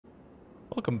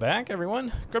Welcome back,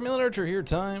 everyone. Grummy Literature here.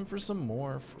 Time for some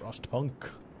more Frostpunk.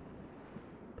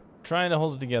 Trying to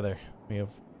hold it together. We have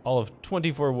all of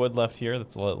 24 wood left here.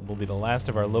 Will be the last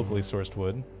of our locally sourced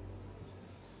wood.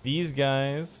 These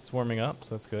guys, it's warming up,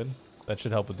 so that's good. That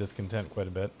should help with discontent quite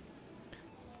a bit.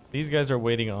 These guys are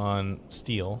waiting on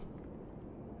steel.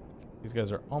 These guys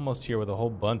are almost here with a whole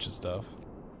bunch of stuff.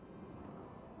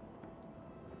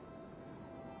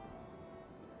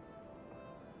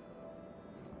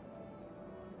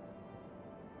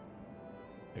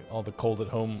 All the cold at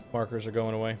home markers are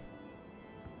going away.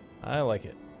 I like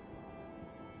it.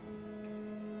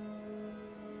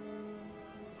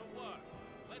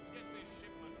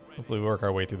 Hopefully we work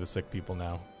our way through the sick people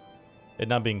now. It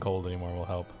not being cold anymore will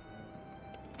help.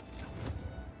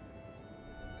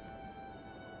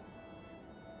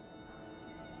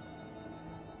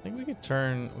 I think we could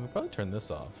probably turn this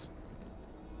off.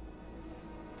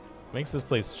 Makes this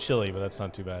place chilly, but that's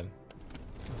not too bad.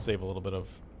 Save a little bit of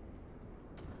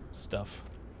stuff.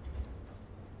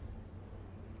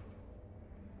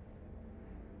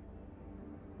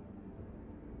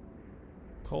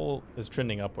 Coal is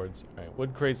trending upwards. All right,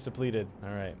 wood crates depleted.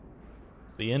 All right,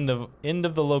 it's the end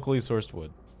of the locally sourced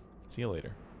wood. See you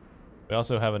later. We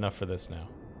also have enough for this now.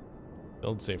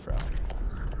 Build safe route.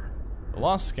 The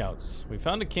Lost Scouts. We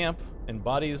found a camp and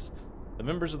bodies. The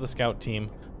members of the scout team.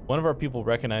 One of our people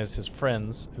recognized his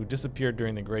friends who disappeared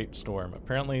during the Great Storm.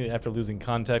 Apparently, after losing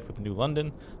contact with New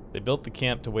London, they built the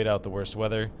camp to wait out the worst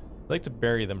weather. I'd like to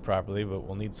bury them properly, but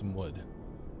we'll need some wood.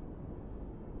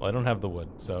 Well, I don't have the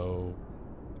wood, so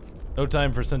no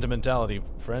time for sentimentality,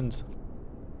 friends.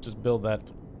 Just build that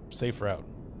safe route.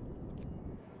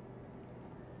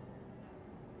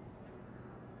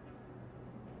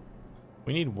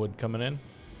 We need wood coming in.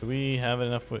 Do we have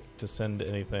enough wood to send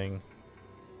anything?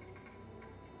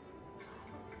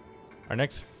 Our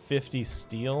next 50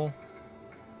 steel.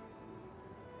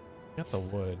 Got the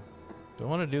wood. Do I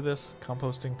want to do this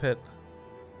composting pit?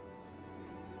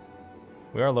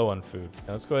 We are low on food.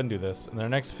 Now let's go ahead and do this. And our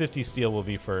next 50 steel will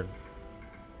be for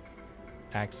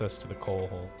access to the coal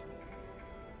hold.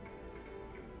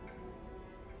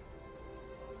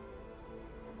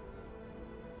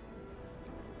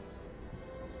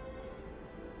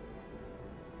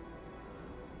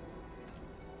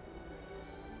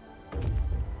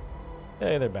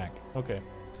 Hey, they're back. Okay.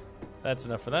 That's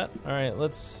enough for that. Alright,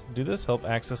 let's do this. Help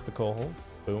access the coal hold.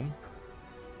 Boom.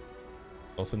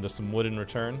 I'll send us some wood in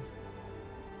return.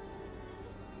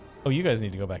 Oh, you guys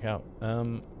need to go back out.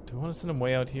 Do we want to send them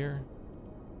way out here?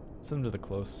 Send them to the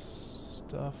close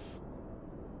stuff.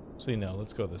 Actually, no,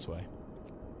 let's go this way.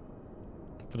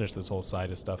 Finish this whole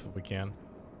side of stuff if we can.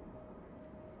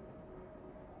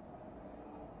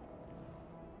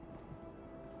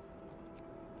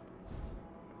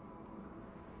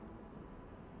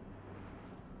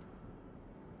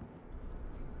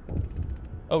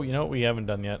 Oh, you know what we haven't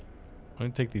done yet? I'm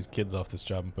gonna take these kids off this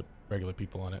job and put regular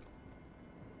people on it.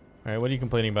 Alright, what are you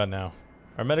complaining about now?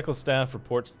 Our medical staff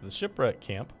reports the shipwreck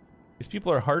camp. These people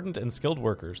are hardened and skilled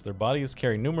workers. Their bodies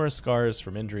carry numerous scars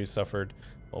from injuries suffered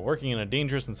while working in a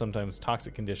dangerous and sometimes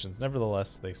toxic conditions.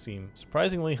 Nevertheless, they seem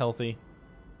surprisingly healthy,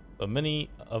 but many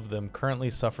of them currently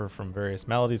suffer from various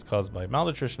maladies caused by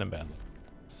malnutrition and bad luck.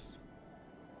 It's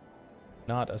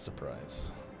not a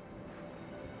surprise.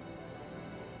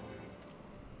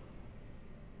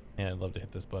 Yeah, I'd love to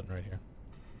hit this button right here.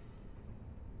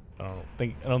 I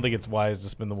don't think it's wise to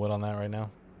spin the wood on that right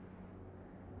now.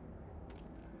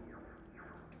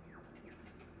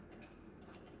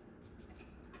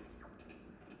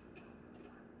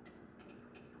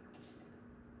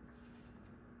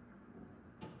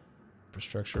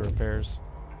 Infrastructure repairs.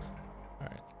 All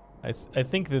right. I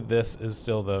think that this is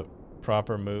still the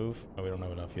proper move. Oh, we don't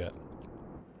have enough yet.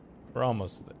 We're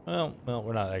almost there. Well,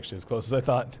 we're not actually as close as I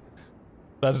thought.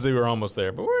 About to say we're almost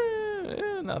there, but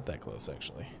we're not that close,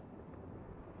 actually.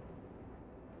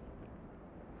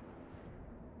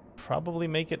 Probably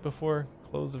make it before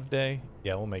close of day.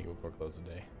 Yeah, we'll make it before close of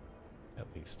day, at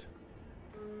least.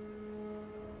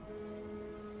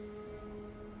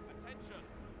 Attention,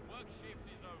 work shift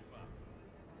is over.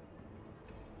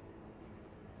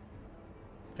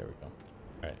 There we go.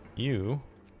 All right, you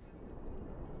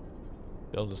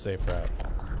build a safe route.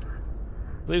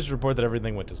 Please report that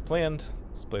everything went as planned.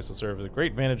 This place will serve as a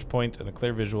great vantage point and a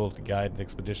clear visual to guide the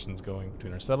expeditions going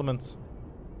between our settlements.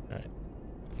 All right.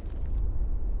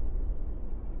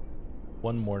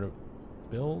 One more to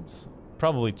build.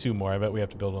 Probably two more. I bet we have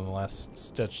to build on the last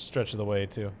stretch of the way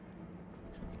too.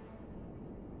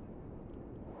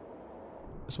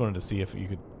 Just wanted to see if you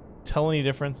could tell any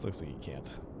difference. Looks like you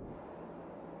can't.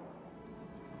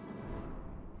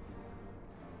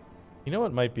 You know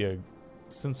what might be a...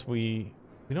 Since we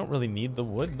don't really need the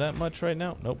wood that much right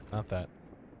now. Nope, not that.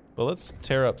 But let's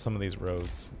tear up some of these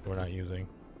roads we're not using.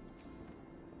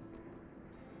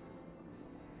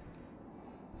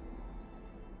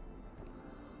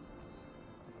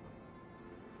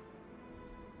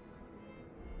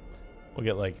 We'll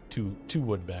get like two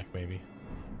wood back maybe.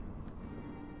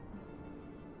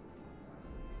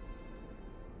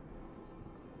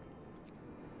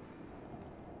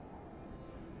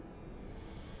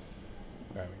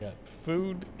 Alright, we got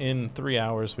food in 3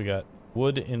 hours. We got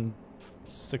wood in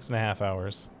 6.5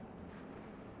 hours.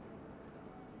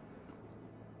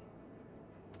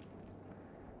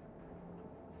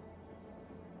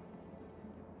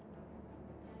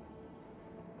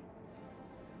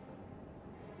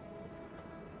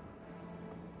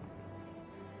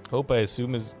 Hope, I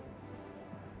assume, is...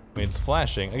 I mean, it's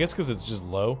flashing. I guess because it's just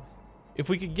low. If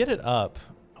we could get it up,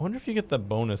 I wonder if you get the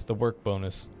bonus, the work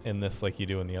bonus in this like you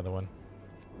do in the other one.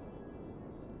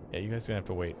 Yeah, you guys are gonna have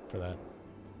to wait for that.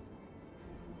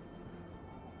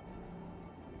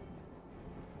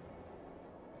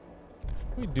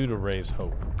 What do we do to raise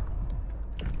hope?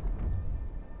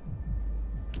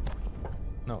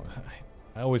 No,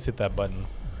 I always hit that button.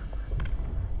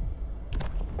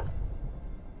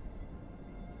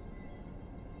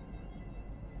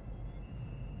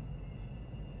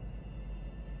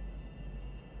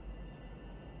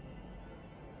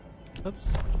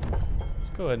 Let's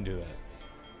go ahead and do that.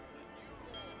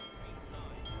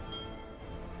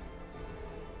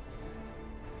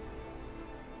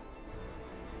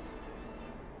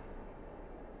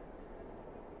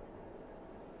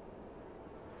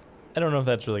 I don't know if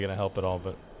that's really going to help at all,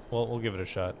 but we'll give it a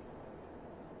shot.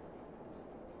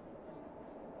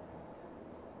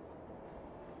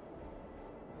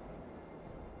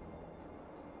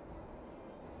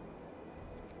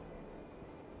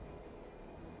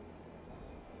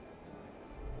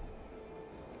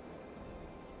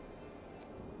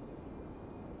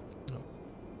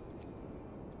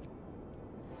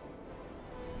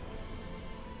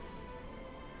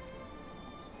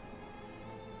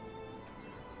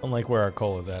 Unlike where our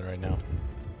coal is at right now.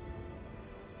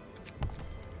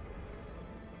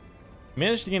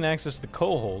 Managed to gain access to the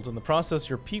coal hold. In the process,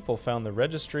 your people found the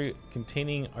registry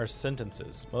containing our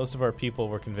sentences. Most of our people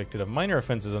were convicted of minor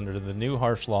offenses under the new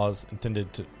harsh laws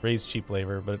intended to raise cheap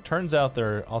labor, but it turns out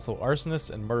there are also arsonists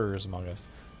and murderers among us.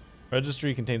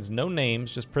 Registry contains no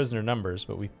names, just prisoner numbers,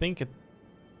 but we think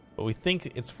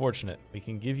it's fortunate. We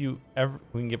can give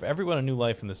everyone a new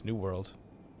life in this new world.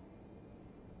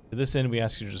 To this end, we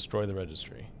ask you to destroy the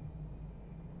registry.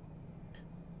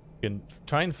 You can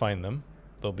try and find them.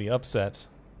 They'll be upset.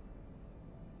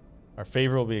 Our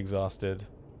favor will be exhausted.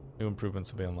 New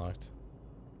improvements will be unlocked.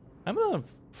 I'm gonna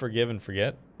forgive and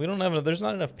forget. We don't have there's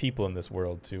not enough people in this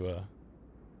world to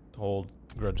hold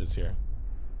grudges here.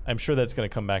 I'm sure that's gonna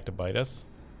come back to bite us.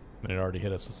 I mean, it already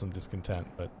hit us with some discontent,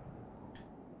 but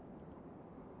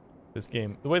this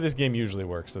game, the way this game usually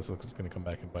works, this looks gonna come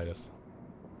back and bite us.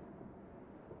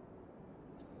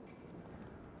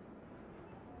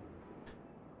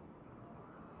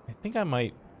 I think I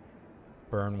might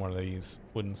burn one of these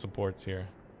wooden supports here.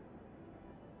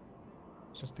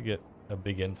 Just to get a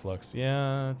big influx.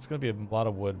 Yeah, it's going to be a lot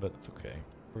of wood, but it's okay.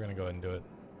 We're going to go ahead and do it.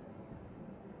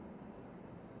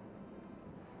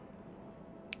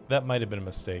 That might have been a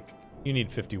mistake. You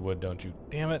need 50 wood, don't you?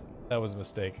 Damn it. That was a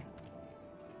mistake.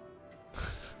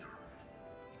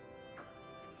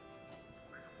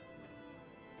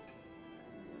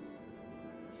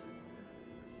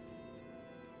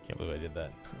 Can't believe I did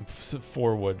that.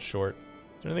 4 wood short.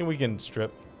 Is there anything we can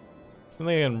strip? Is there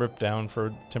anything I can rip down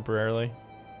for temporarily?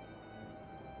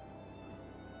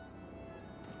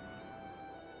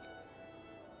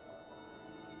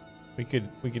 We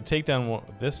could take down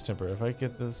this timber. If I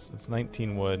get this, it's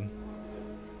 19 wood.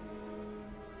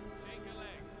 Shake a leg.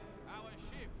 Our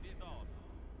shift is on.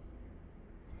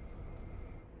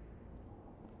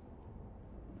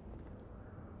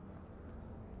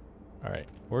 Alright,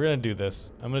 we're gonna do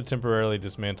this. I'm gonna temporarily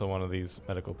dismantle one of these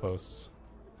medical posts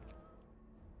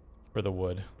for the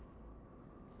wood.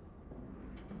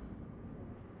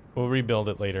 We'll rebuild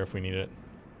it later if we need it.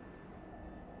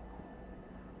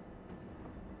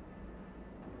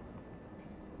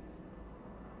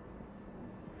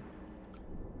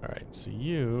 Alright, so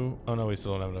you... Oh no, we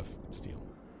still don't have enough steel.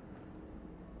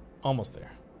 Almost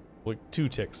there. Like 2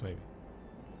 ticks maybe.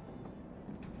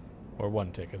 Or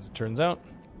 1 tick as it turns out.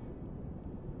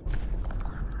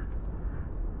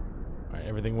 Alright,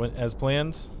 everything went as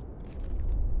planned.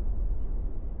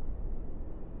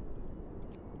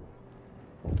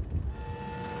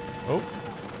 Oh.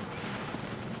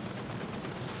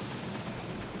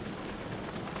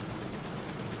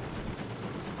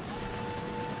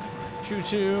 Choo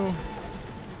choo.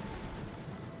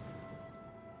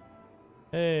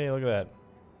 Hey, look at that.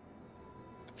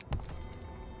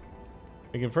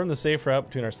 We confirm the safe route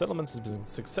between our settlements has been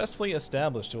successfully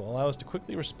established to allow us to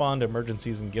quickly respond to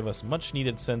emergencies and give us much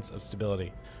needed sense of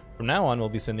stability. From now on, we'll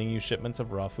be sending you shipments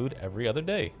of raw food every other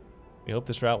day. We hope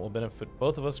this route will benefit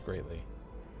both of us greatly.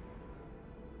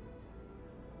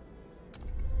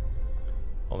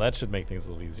 Well, that should make things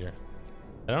a little easier.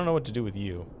 I don't know what to do with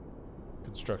you,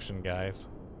 construction guys.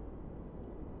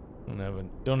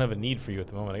 Don't have a need for you at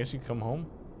the moment. I guess you come home?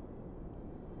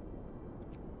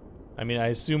 I mean, I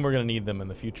assume we're gonna need them in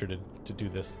the future to do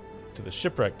this to the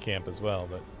shipwreck camp as well,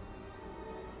 but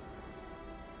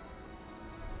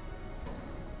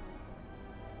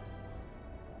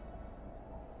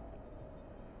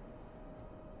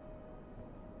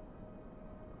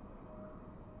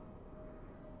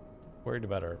worried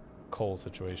about our coal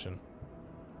situation.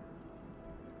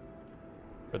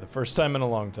 For the first time in a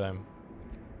long time.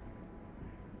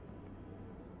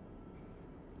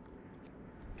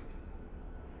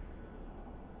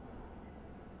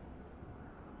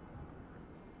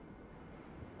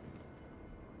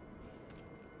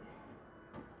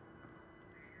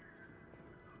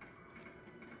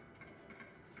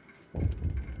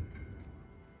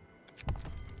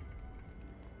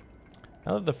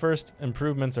 Now that the first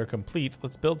improvements are complete,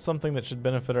 let's build something that should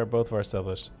benefit both of our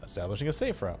establishing a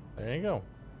safe route. There you go.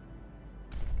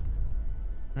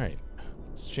 Alright,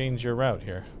 let's change your route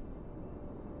here.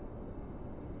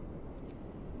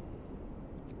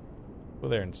 Go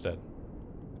there instead.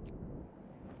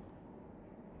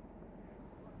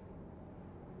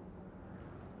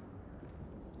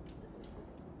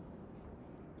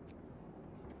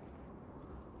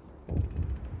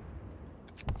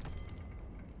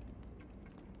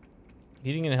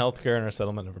 Heating and healthcare in our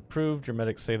settlement have improved. Your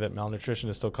medics say that malnutrition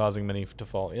is still causing many to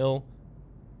fall ill.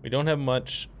 We don't have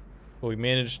much, but we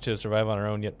managed to survive on our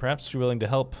own, yet perhaps you're willing to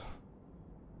help.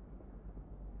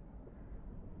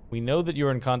 We know that you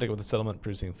are in contact with the settlement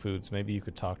producing food, so maybe you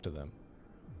could talk to them.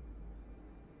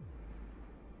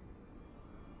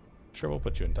 Sure, we'll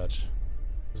put you in touch.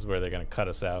 This is where they're gonna cut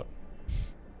us out.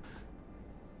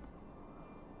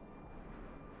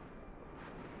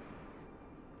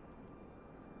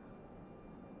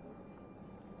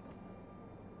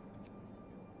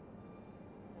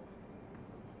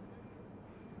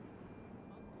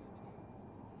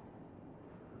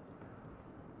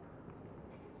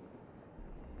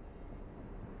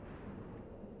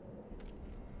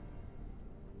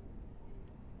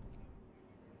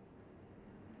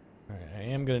 I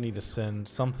am gonna need to send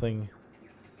something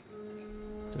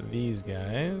to these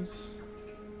guys.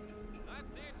 That's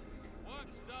it.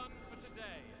 Work's done for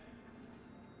today.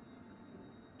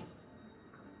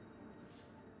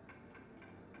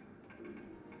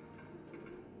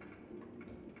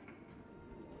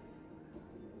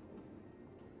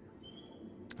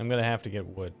 I'm gonna have to get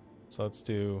wood, so let's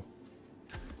do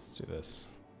this.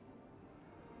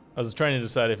 I was trying to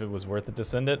decide if it was worth it to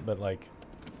send it, but like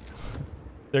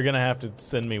they're gonna have to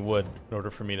send me wood in order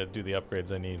for me to do the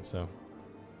upgrades I need, so.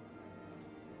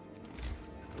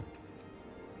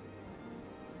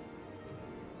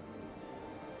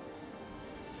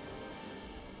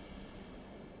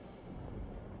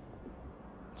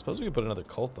 Suppose we could put another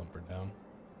coal thumper down.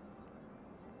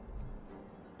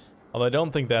 Although I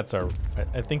don't think that's our,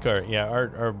 I think our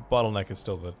bottleneck is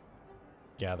still the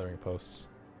gathering posts.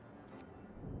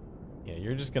 Yeah,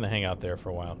 you're just gonna hang out there for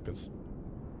a while, because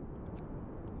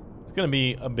it's gonna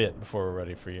be a bit before we're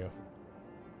ready for you.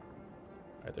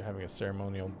 Alright, they're having a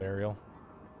ceremonial burial.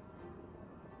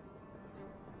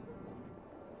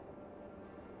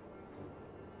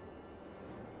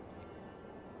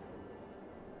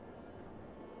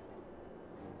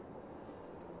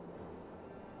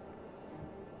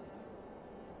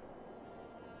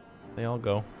 They all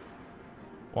go.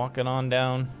 Walking on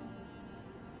down.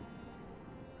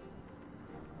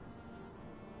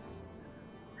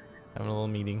 Having a little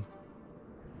meeting.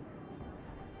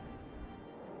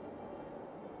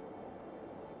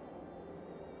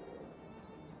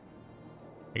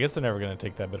 I guess they're never gonna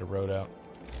take that bit of road out.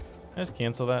 Can I just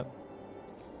cancel that?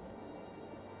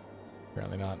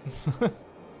 Apparently not.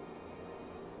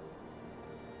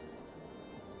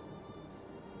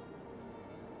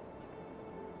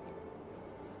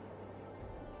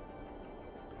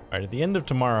 Alright, at the end of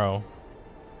tomorrow,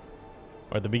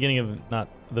 or the beginning of, not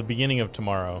the beginning of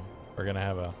tomorrow, we're gonna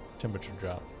have a temperature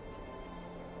drop.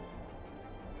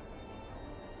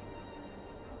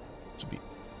 Which will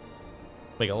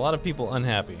make a lot of people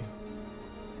unhappy. The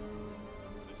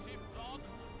shift's on.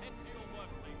 Head to your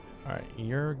workplaces. Alright,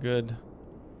 you're good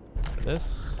for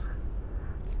this.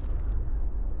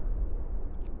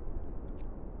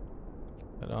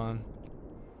 Head on.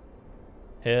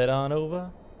 Head on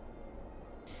over.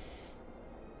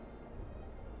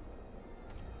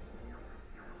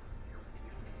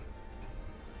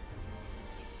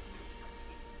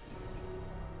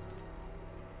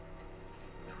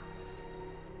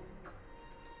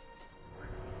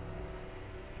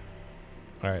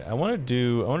 All right, I want to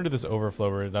do this overflow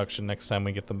reduction next time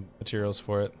we get the materials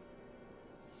for it.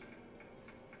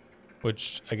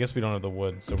 Which I guess we don't have the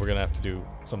wood, so we're gonna have to do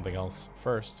something else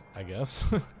first, I guess.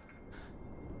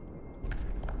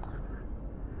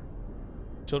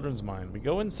 Children's mine. We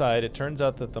go inside. It turns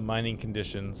out that the mining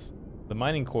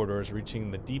corridors reaching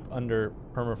the deep under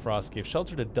permafrost gave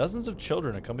shelter to dozens of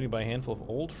children accompanied by a handful of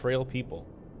old, frail people.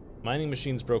 Mining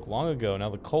machines broke long ago.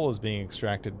 Now the coal is being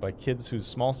extracted by kids whose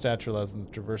small stature allows them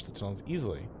to traverse the tunnels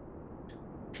easily.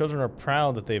 Children are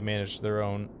proud that they've managed their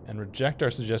own and reject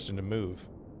our suggestion to move.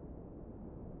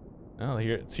 Oh,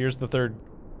 here's the third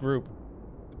group.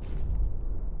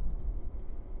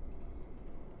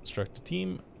 Construct a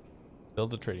team.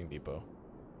 Build a trading depot.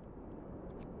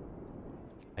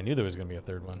 I knew there was going to be a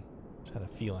third one. Just had a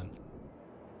feeling.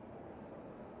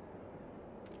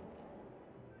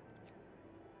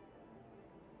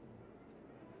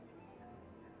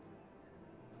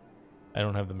 I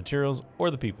don't have the materials or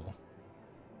the people.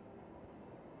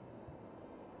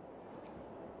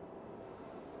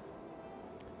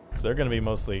 So they're going to be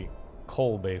mostly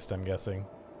coal-based, I'm guessing,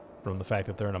 from the fact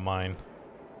that they're in a mine.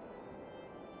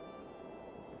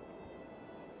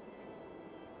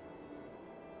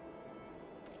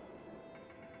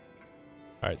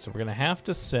 Alright, so we're going to have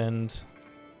to send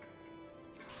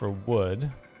for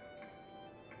wood.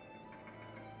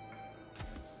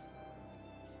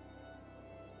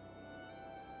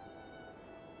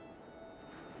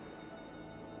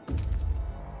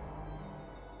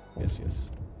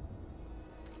 Yes.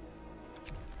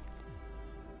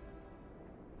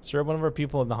 Sir, one of our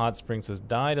people in the hot springs has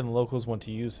died, and the locals want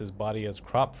to use his body as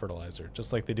crop fertilizer,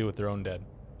 just like they do with their own dead.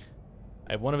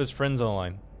 I have one of his friends on the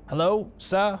line. Hello,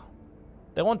 sir?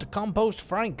 They want to compost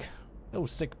Frank.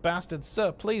 Those sick bastards,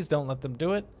 sir. Please don't let them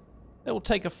do it. They will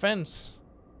take offense.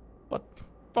 But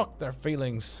fuck their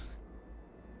feelings.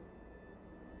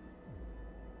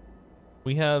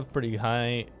 We have pretty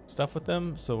high stuff with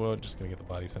them, so we're just gonna get the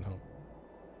body sent home.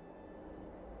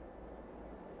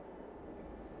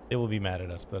 They will be mad at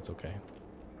us, but that's okay.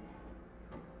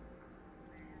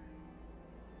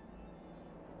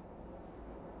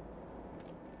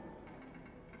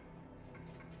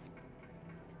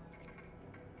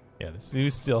 Yeah, we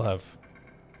still have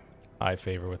high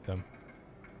favor with them.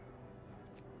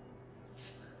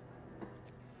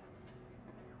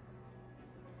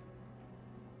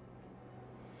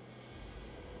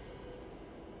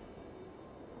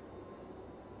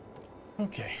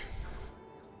 Okay.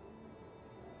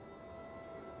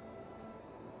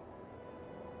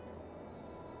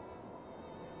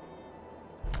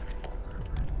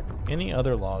 Any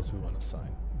other laws we want to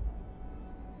sign?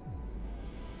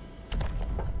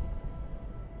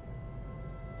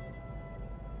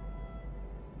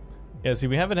 Yeah, see,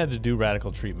 we haven't had to do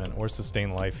radical treatment or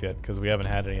sustain life yet because we haven't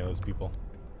had any of those people.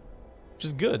 Which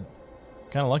is good.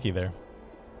 Kind of lucky there.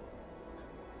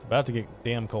 It's about to get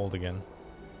damn cold again.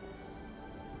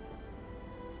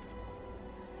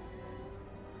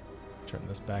 Turn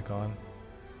this back on.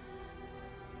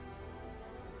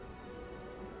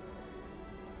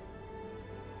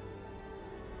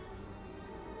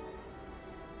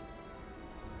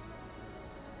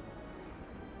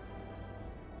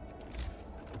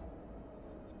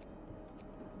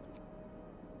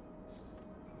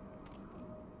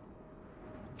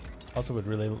 Also would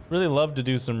really love to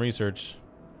do some research,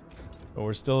 but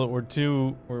we're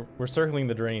circling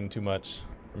the drain too much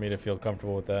for me to feel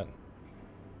comfortable with that.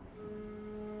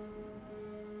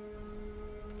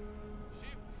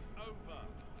 Shift's over.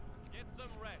 Get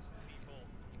some rest, people.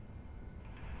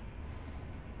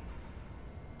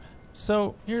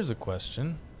 So here's a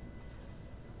question.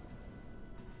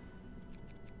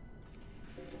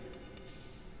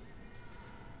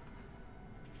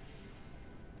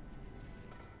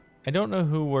 I don't know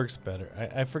who works better.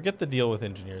 I forget the deal with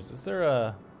engineers. Is there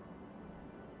a...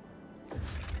 I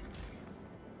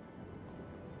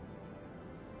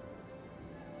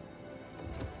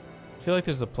feel like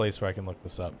there's a place where I can look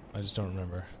this up. I just don't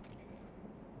remember.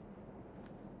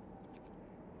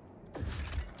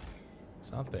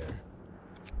 It's not there.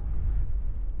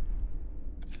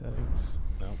 Settings.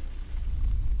 No.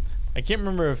 I can't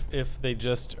remember if they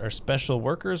just are special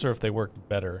workers or if they work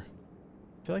better.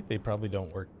 I feel like they probably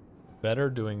don't work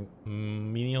better doing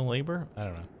menial labor? I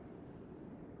don't know.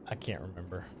 I can't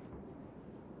remember.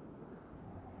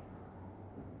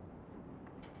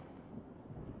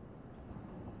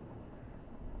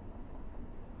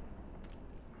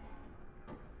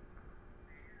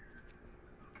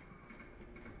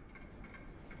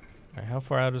 How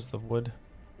far out is the wood?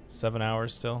 7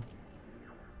 hours still.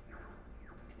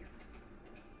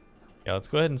 Yeah, let's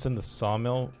go ahead and send the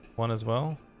sawmill one as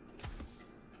well.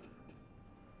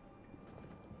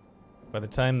 By the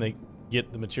time they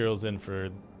get the materials in for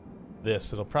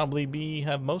this, it'll probably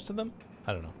have most of them?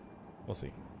 I don't know. We'll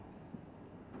see.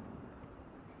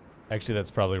 Actually,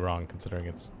 that's probably wrong considering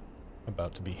it's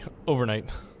about to be overnight.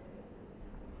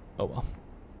 Oh well.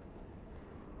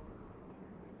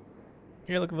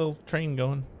 Here, look at the little train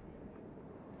going.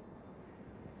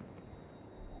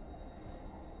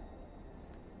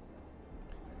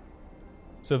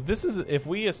 So if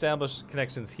we establish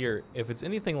connections here, if it's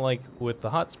anything like with the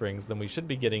hot springs, then we should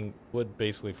be getting wood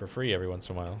basically for free every once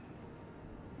in a while.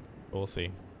 But we'll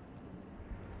see.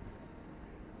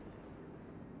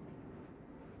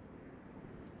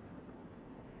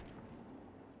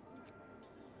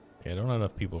 Yeah, I don't have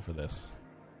enough people for this.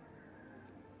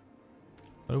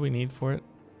 What do we need for it?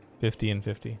 50 and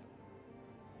 50.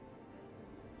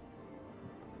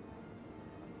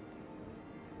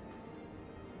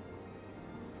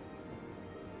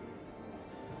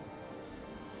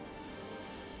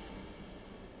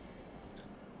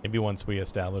 Maybe once we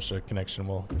establish a connection,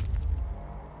 we'll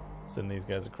send these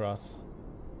guys across.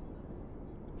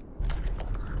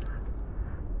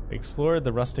 We explored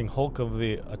the rusting hulk of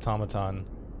the automaton.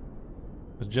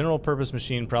 A general purpose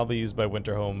machine probably used by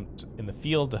Winterhome in the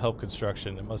field to help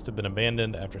construction. It must have been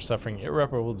abandoned after suffering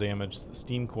irreparable damage. The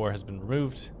steam core has been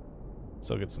removed,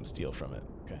 so I'll get some steel from it.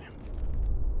 Okay.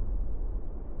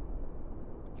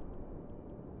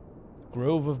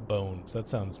 Grove of Bones. That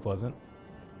sounds pleasant.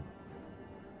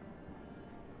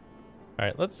 All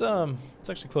right, let's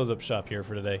actually close up shop here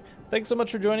for today. Thanks so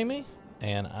much for joining me,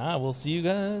 and I will see you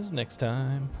guys next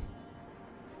time.